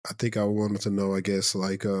think I wanted to know, I guess,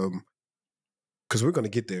 like, because we're going to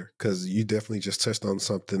get there, because you definitely just touched on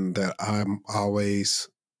something that I'm always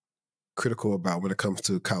critical about when it comes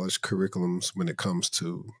to college curriculums, when it comes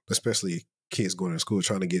to especially kids going to school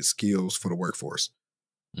trying to get skills for the workforce.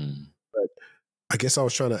 Mm. But I guess I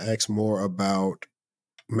was trying to ask more about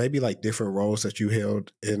maybe like different roles that you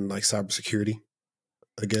held in like cybersecurity,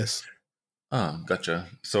 I guess. Gotcha.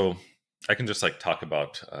 So I can just like talk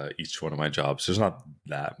about each one of my jobs. There's not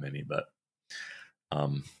that many, but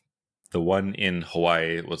um, the one in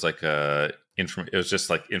Hawaii was like it was just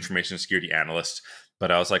like information security analyst,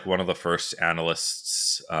 but I was like one of the first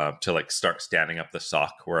analysts to like start standing up the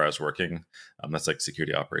SOC where I was working. That's like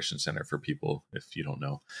Security Operations Center for people if you don't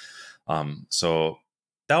know. So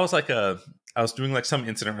that was like I was doing like some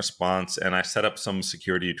incident response, and I set up some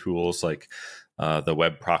security tools like the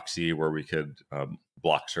web proxy where we could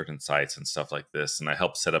block certain sites and stuff like this. And I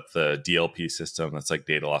helped set up the DLP system, that's like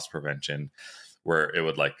data loss prevention, where it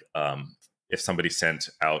would like if somebody sent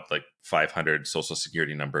out like 500 social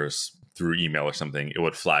security numbers through email or something, it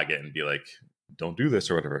would flag it and be like, don't do this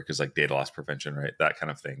or whatever, because like data loss prevention, right? That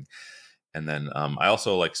kind of thing. And then I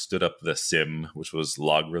also like stood up the SIM, which was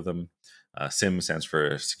logarithm. SIM stands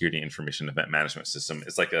for Security Information Event Management System.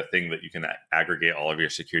 It's like a thing that you can aggregate all of your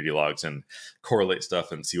security logs and correlate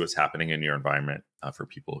stuff and see what's happening in your environment for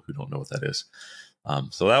people who don't know what that is.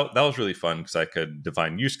 So that was really fun because I could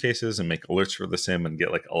define use cases and make alerts for the SIM and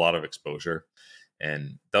get like a lot of exposure.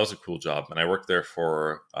 And that was a cool job. And I worked there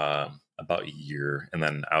for about a year. And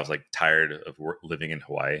then I was like tired of living in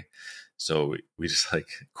Hawaii. So we just like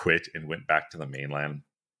quit and went back to the mainland.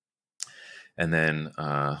 And then,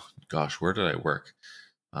 gosh, where did I work?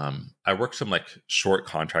 I worked some like short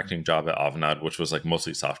contracting job at Avanade, which was like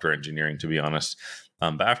mostly software engineering, to be honest.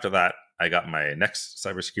 But after that, I got my next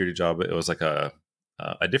cybersecurity job. It was like a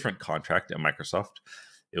different contract at Microsoft.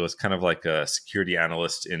 It was kind of like a security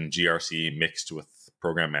analyst in GRC mixed with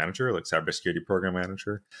program manager, like cybersecurity program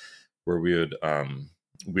manager, where we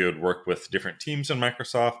would work with different teams in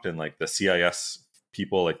Microsoft and like the CIS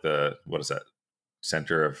people, like the, what is that,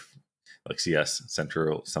 center of like CS,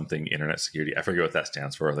 Central something Internet Security. I forget what that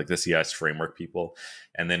stands for, like the CIS framework people.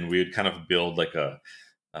 And then we would kind of build like a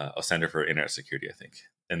center for Internet Security, I think.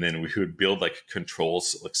 And then we would build like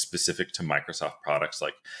controls like specific to Microsoft products,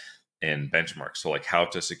 like in benchmarks. So like how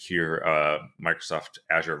to secure a Microsoft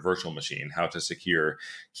Azure virtual machine, how to secure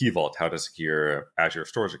Key Vault, how to secure Azure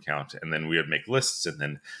storage account. And then we would make lists and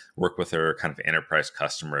then work with our kind of enterprise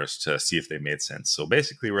customers to see if they made sense. So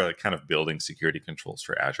basically we're like kind of building security controls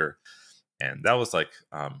for Azure. And that was like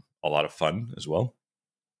a lot of fun as well.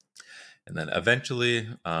 And then eventually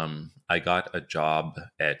I got a job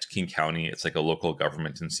at King County. It's like a local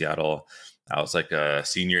government in Seattle. I was like a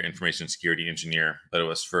senior information security engineer, but it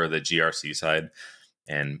was for the GRC side.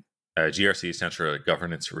 And GRC stands for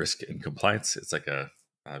Governance, Risk, and Compliance. It's like a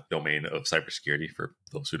domain of cybersecurity for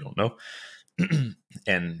those who don't know.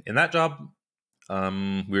 And in that job,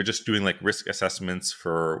 we were just doing like risk assessments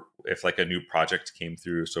for if like a new project came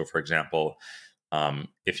through. So for example,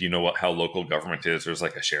 if you know how local government is, there's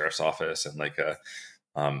like a sheriff's office and like a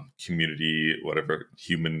community, whatever,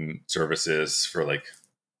 human services for like,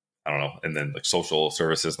 I don't know, and then like social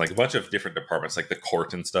services, like a bunch of different departments, like the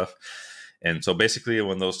court and stuff. And so basically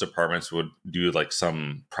when those departments would do like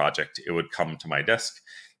some project, it would come to my desk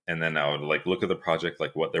and then I would like look at the project,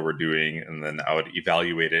 like what they were doing. And then I would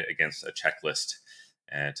evaluate it against a checklist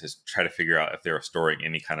and to try to figure out if they were storing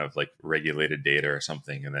any kind of like regulated data or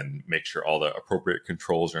something, and then make sure all the appropriate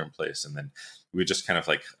controls are in place. And then we just kind of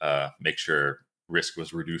like make sure risk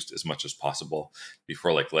was reduced as much as possible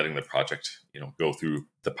before like letting the project, go through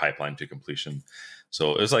the pipeline to completion.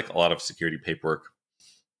 So it was like a lot of security paperwork.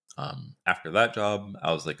 After that job,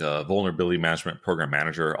 I was like a vulnerability management program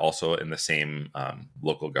manager, also in the same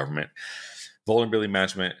local government. Vulnerability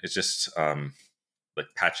management is just like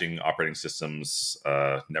patching operating systems,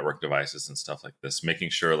 network devices, and stuff like this, making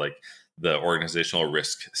sure like the organizational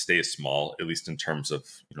risk stays small, at least in terms of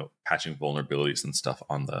patching vulnerabilities and stuff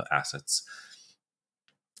on the assets.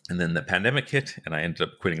 And then the pandemic hit, and I ended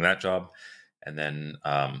up quitting that job. And then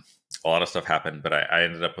a lot of stuff happened, but I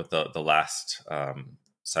ended up with the last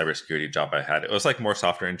cybersecurity job I had. It was like more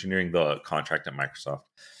software engineering, the contract at Microsoft,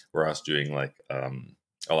 where I was doing like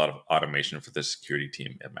a lot of automation for the security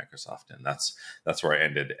team at Microsoft, and that's where I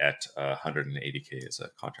ended at 180K as a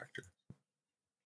contractor.